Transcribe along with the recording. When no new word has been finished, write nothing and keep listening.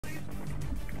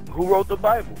Who wrote the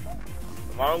Bible?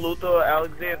 Martin Luther or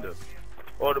Alexander?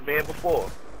 Or the man before?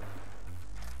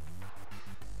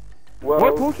 Well,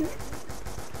 What, Pooshie?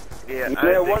 Yeah,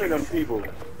 they're one of them people.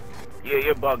 Yeah,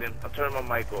 you're bugging. I'll turn my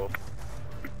mic off.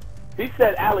 He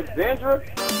said Alexandra?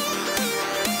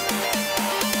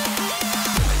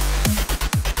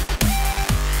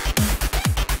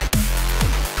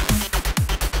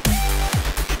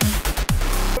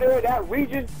 That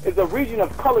region is a region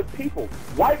of colored people.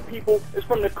 White people is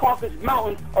from the Caucasus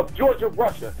Mountains of Georgia,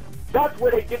 Russia. That's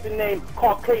where they get the name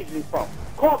Caucasian from.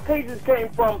 Caucasians came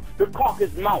from the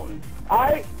Caucasus Mountains.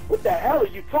 Alright? What the hell are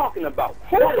you talking about?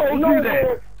 Who told you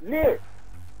that? Near.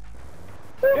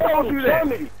 Who told you that?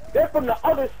 Germany. They're from the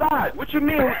other side. What you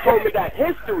mean who told me that?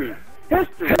 History.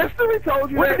 History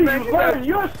told you Where that, did man. you learn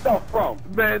your stuff from?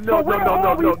 Man, no.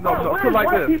 Where's Like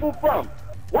white this. people from?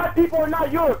 White people are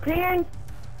not Europeans?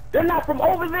 They're not from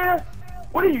over there?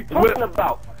 What are you talking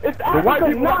about? It's Africa, the white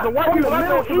people not I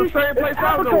know from the same place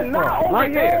I know from. Right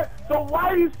here. So why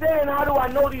are you saying, how do I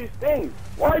know these things?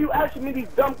 Why are you asking me these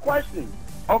dumb questions?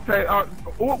 Okay,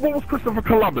 what was Christopher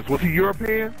Columbus? Was he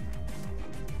European?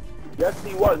 Yes,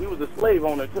 he was. He was a slave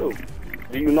owner, too.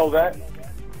 Do you know that?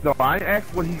 No, I didn't ask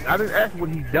what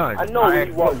he done. I know I he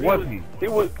asked, was. What was he? He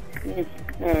was,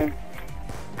 man.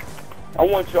 I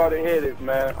want y'all to hear this,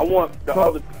 man. I want the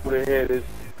other people to hear this,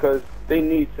 because they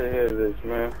need to hear this,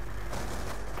 man.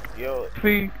 Yo,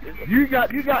 see, you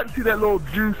got into that little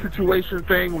Jew situation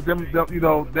thing with them, you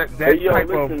know, that hey, yo, type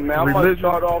listen, of man, I'm religion.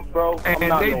 gonna start off, bro. And I'm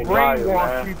not they no brainwash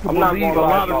liar, you to I'm not believe gonna a lie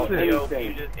lot of about shit.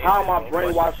 anything. How am I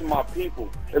brainwashing my people?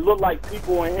 It look like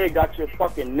people in here got your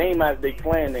fucking name as they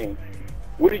clan name.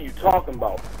 What are you talking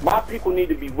about? My people need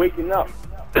to be waking up.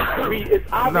 It's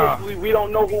obviously we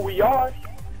don't know who we are.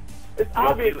 It's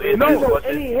obvious. If you know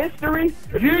any history,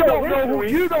 you don't know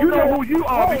who you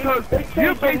are because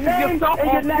you're basing yourself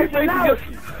off.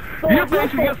 You're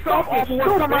basing yourself off of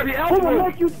what somebody else who will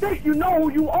make you think you know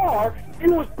who you are.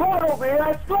 You was brought over here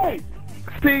as slaves.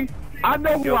 See, I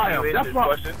know who I am. That's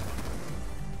why.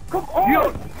 Come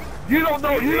on. You don't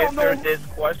know. You don't know. Answer this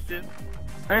question.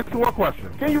 Answer what question?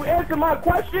 Can you answer my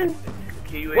question?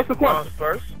 Can you What's the question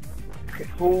first?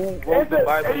 Who wrote the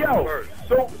Bible first?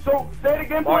 So say it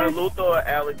again, please. Martin Luther or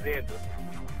Alexander?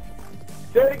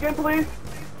 Say it again, please.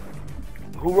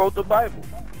 Who wrote the Bible?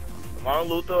 Martin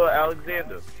Luther or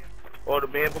Alexander? Or the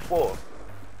man before?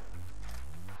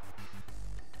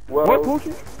 Well, what,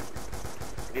 Pooshie?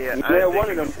 Yeah, they're one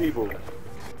of them people.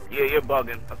 Yeah, you're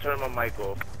bugging. I'll turn my mic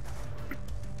off.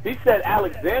 He said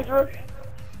Alexandra?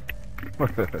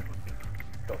 What the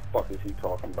fuck is he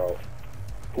talking about?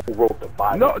 Who wrote the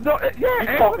Bible? No, yeah,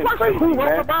 he's talking crazy, who wrote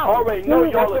man. the Bible? Already know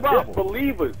y'all are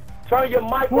disbelievers. Turn your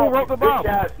mic off, you bitch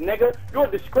ass nigga. You're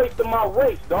a disgrace to my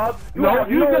race, dog. You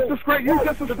just disgrace. You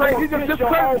just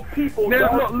people, now,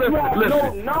 dog. Listen, you have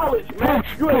no knowledge, man.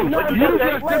 You ain't nothing but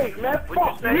a slave, man.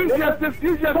 Fuck, you just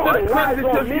discredited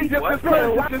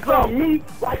on me.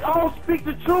 Like I don't speak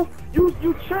the truth.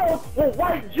 You chill with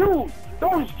white Jews.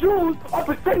 Those Jews are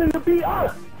pretending to be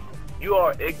us. You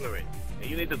are ignorant, and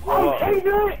you need to grow up. I'm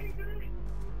ignorant?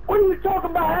 What are you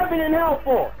talking about heaven and hell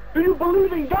for? Do you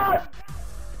believe in God?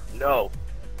 No.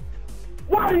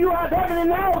 Why do you have heaven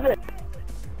and hell then?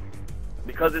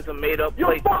 Because it's a made-up You're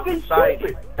place fucking society.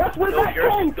 stupid. That's where that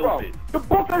came from. The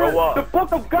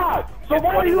book of God. So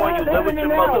why do you have heaven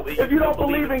and hell if you don't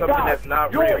believe in God?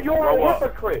 You're a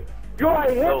hypocrite. You're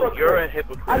a hypocrite. No, you're a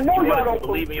hypocrite. I know y'all don't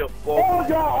believe in your all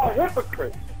y'all are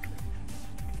hypocrites.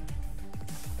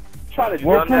 Trying to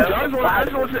I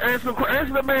just want you to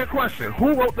answer the man's question.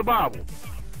 Who wrote the Bible?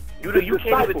 You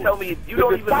can't even tell me. You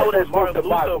don't even know that Martin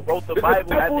Luther wrote the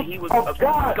Bible after he was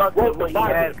disgusted with what he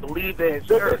had believed in his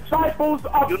church. The disciples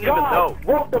of God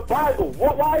wrote the Bible.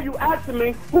 Why are you asking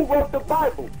me who wrote the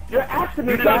Bible? You're asking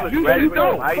me that. You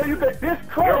don't. So you can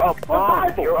discredit the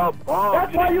Bible. You're a bum.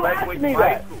 That's why you asked me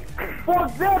that. For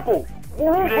example,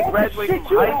 you didn't graduate from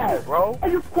high school, bro. Are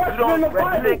you questioning the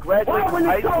Bible? Why when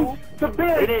it comes to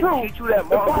being true, teach you that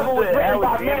Martin Luther and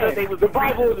Alexander, they was the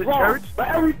Bible is the wrong. church. But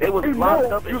everything they was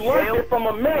locked up in jail. You learned it from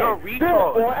a man.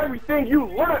 Therefore, everything you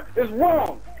learned is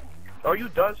wrong. Are you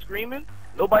done screaming?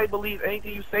 Nobody believes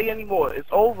anything you say anymore. It's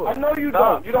over. I know you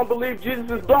don't. You don't believe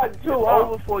Jesus' blood too, It's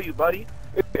over for you, buddy.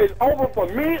 It's over for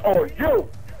me or you.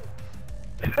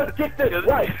 Let's get this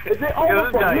right. Is it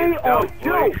over for me or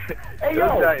you? Hey, yo,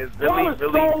 this guy is really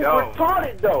so dumb.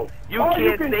 retarded, though. You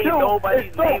can't say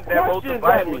nobody's name that wrote the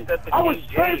Bible except for King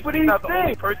James. He's not the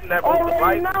only person that wrote the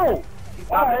Bible. He's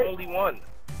not the only one.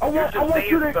 I want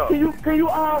you to,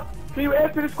 Can you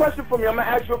answer this question for me? I'm going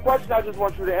to ask you a question. I just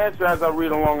want you to answer as I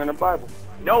read along in the Bible.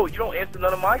 No, you don't answer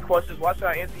none of my questions. Why should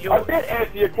I answer yours? I did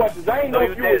answer your questions. I ain't know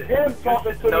if you was him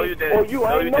talking to me or you.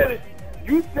 I ain't noticed.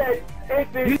 You said,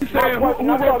 he said, who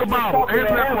wrote the Bible?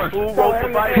 Answer that question. Who wrote the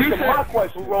Bible? He said, my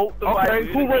question. Who wrote the Bible? Okay,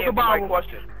 who wrote the Bible?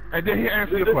 Question. And then he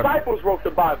answered your question. The question. disciples wrote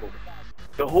the Bible.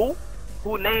 The who?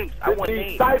 Who names? I want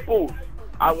names. The disciples.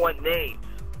 I want names.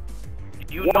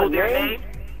 You know their names?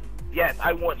 Yes,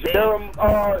 I want names.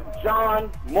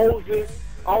 John, Moses.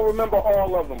 I don't remember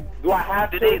all of them. Do I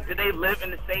have to? Did they live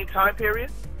in the same time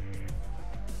period?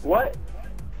 What?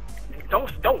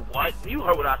 Don't what? You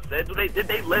heard what I said. Did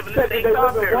they live in the same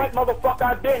time period? What, motherfucker?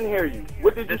 I didn't hear you.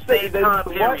 What did you say? The same time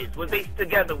period. Was they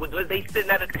together? Was they sitting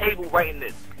at a table writing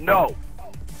this? No.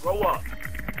 Grow up.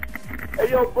 Hey,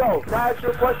 yo, bro. Can I ask you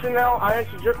a question now? I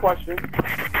answered your question.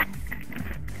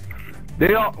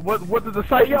 They are what the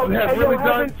disciples have really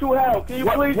done. Heaven to hell. Can you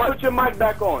please put your mic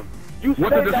back on? You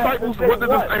what the disciples?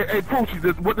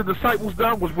 Pooshie, what the disciples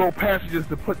done was wrote passages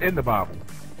to put in the Bible.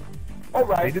 All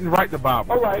right. They didn't write the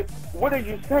Bible. All right. What are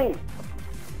you saying?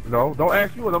 No, don't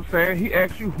ask you what I'm saying. He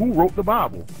asked you who wrote the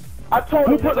Bible. I told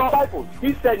him the disciples.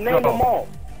 He said name them all.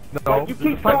 No, like you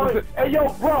keep going. Hey,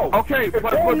 yo, bro. Okay, but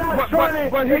what he's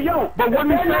saying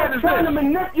is trying to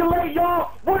manipulate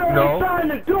y'all, what are they trying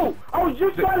to do? I was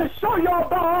just trying to show y'all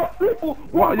about how people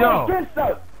will go against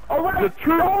us. All right?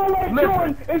 All they're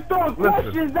doing is throwing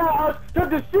questions at us to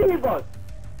deceive us.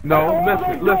 No,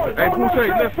 listen. Hey,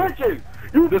 Pooshie, listen.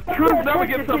 The truth never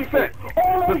gets upset.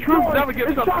 The truth never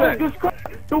gets upset.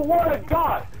 The word of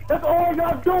God. That's all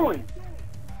y'all doing.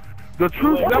 The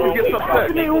truth never gets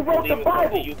upset. Who wrote the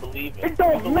Bible? You believe in. It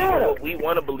don't matter. We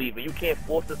want to believe in. You can't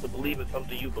force us to believe in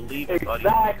something you believe in.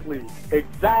 Exactly.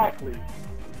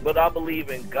 But I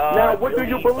believe in God. Now, what do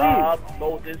you believe? God,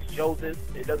 Moses, Joseph.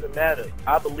 It doesn't matter.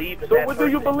 I believe in so that. So what do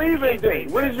you believe in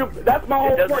then? What is your? That's my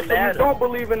whole point. So you don't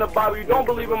believe in the Bible. You don't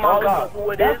believe in my God.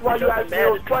 That's why you ask me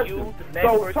those questions.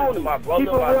 So Tony, keep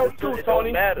it real too,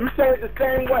 Tony. You say it the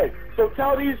same way. So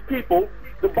tell these people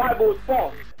the Bible is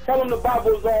false. Tell them the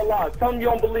Bible is all lies. Tell them you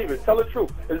don't believe it. Tell the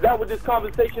truth. Is that what this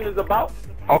conversation is about?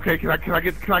 Okay, can I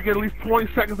get at least 20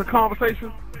 seconds of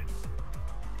conversation?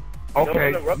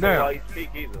 Okay, now while you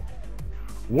speak either.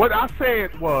 What I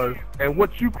said was, and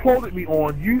what you quoted me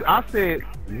on, I said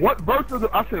what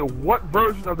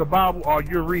version of the Bible are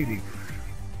you reading?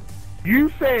 You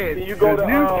said you go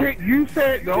to, you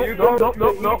said no. Don't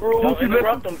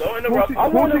interrupt them. Don't interrupt them. I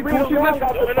want to read along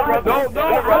out the Bible. Don't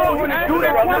do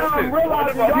that question. You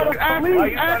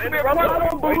asked me a question. I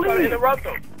don't believe. Interrupt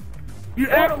them. You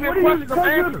asked me a question. I'm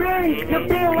answering. You're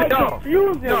being like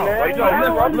confusing, man. I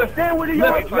don't understand what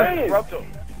you're saying.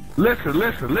 Listen.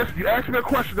 You asked me a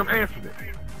question. I'm answering it.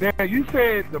 Now, you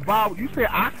said the Bible,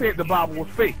 I said the Bible was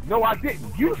fake. No, I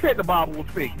didn't. You said the Bible was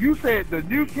fake. You said the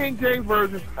New King James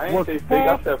Version was fake.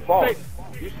 I said false.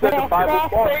 You said the Bible was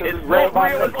false. It's read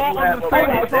by the all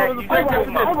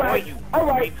right.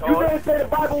 You didn't say the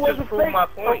Bible wasn't fake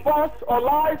or false or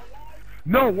lies?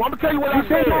 No, I'm going to tell you what I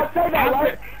said.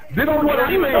 This is what I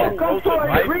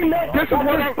said. This is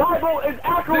what the Bible is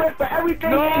accurate for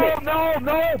everything. No.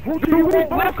 Pooshie, you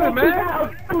won't listen, man.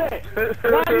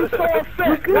 Why are you so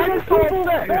upset? They say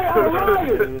that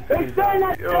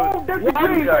they don't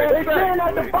disagree. They say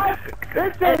that the Bible. They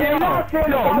say they're not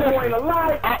saying the Bible ain't a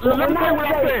lie. Let me tell you what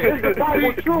I said.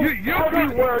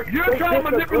 You're trying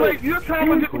to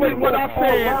manipulate what I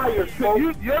said.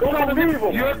 You're trying to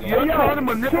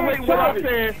manipulate what I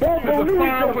said to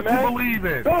define what you believe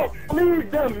in. Don't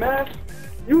believe them, man.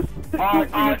 You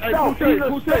yourself. These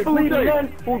are simply men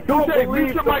who don't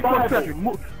believe the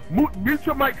Bible. Mute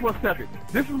your mic for a second.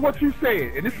 This is what you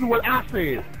said, and this is what I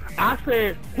said. I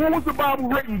said, who was the Bible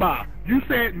written by? You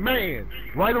said man.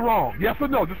 Right or wrong? Yes or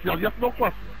no? Just yes or no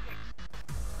question.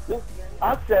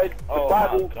 I said the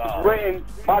Bible was written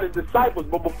by the disciples,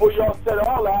 but before y'all said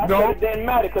all that, I said it didn't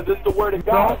matter because it's the word of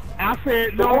God. I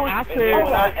said.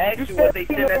 I asked you what they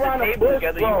said at the table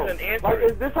together. You couldn't answer. Like,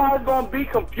 is this how it's going to be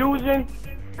confusion?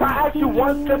 Can I ask you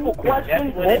one simple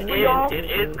question? It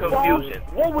is confusion.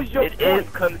 What was your point? It is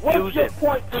confusion. What's your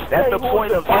point to That's the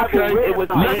point of it was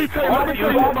Let me tell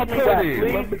you what my point is.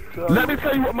 Let me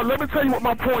tell you what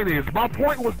my point is. My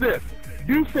point was this.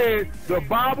 You said the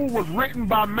Bible was written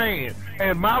by man,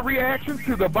 and my reaction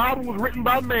to the Bible was written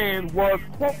by man was,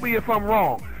 quote me if I'm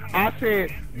wrong, I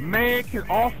said man can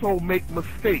also make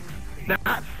mistakes. Now,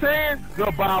 not saying the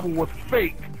Bible was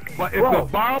fake, but if the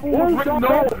Bible was written,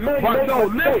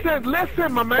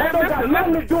 listen, my man,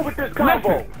 listen. To do with this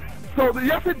convo. So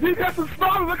yes, it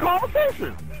started the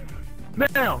conversation.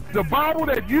 Now, the Bible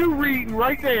that you reading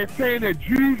right there saying that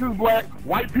Jews is black,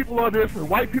 white people are this and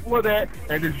white people are that,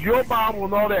 and it's your Bible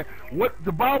and all that. What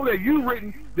the Bible that you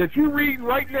reading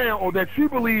right now, or that you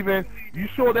believe in, you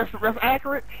sure that's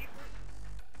accurate?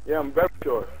 Yeah, I'm very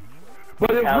sure.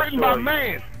 But it's written by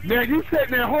man. Now you said,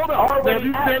 now hold on. Now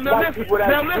listen, listen,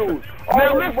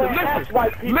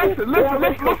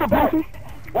 Pooshie.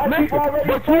 Listen,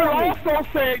 but you also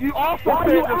said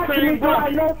the same breath. I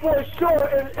know for sure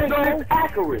it's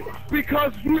accurate.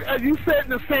 Because you said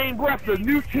in the same breath the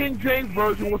New King James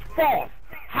Version was false.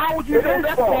 How would you know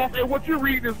that's false and what you're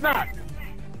reading is not?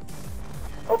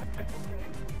 Okay.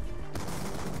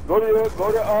 Go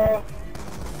to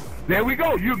There we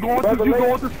go. You're going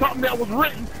to something that was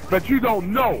written that you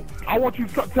don't know. I want you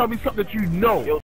to tell me something that you know.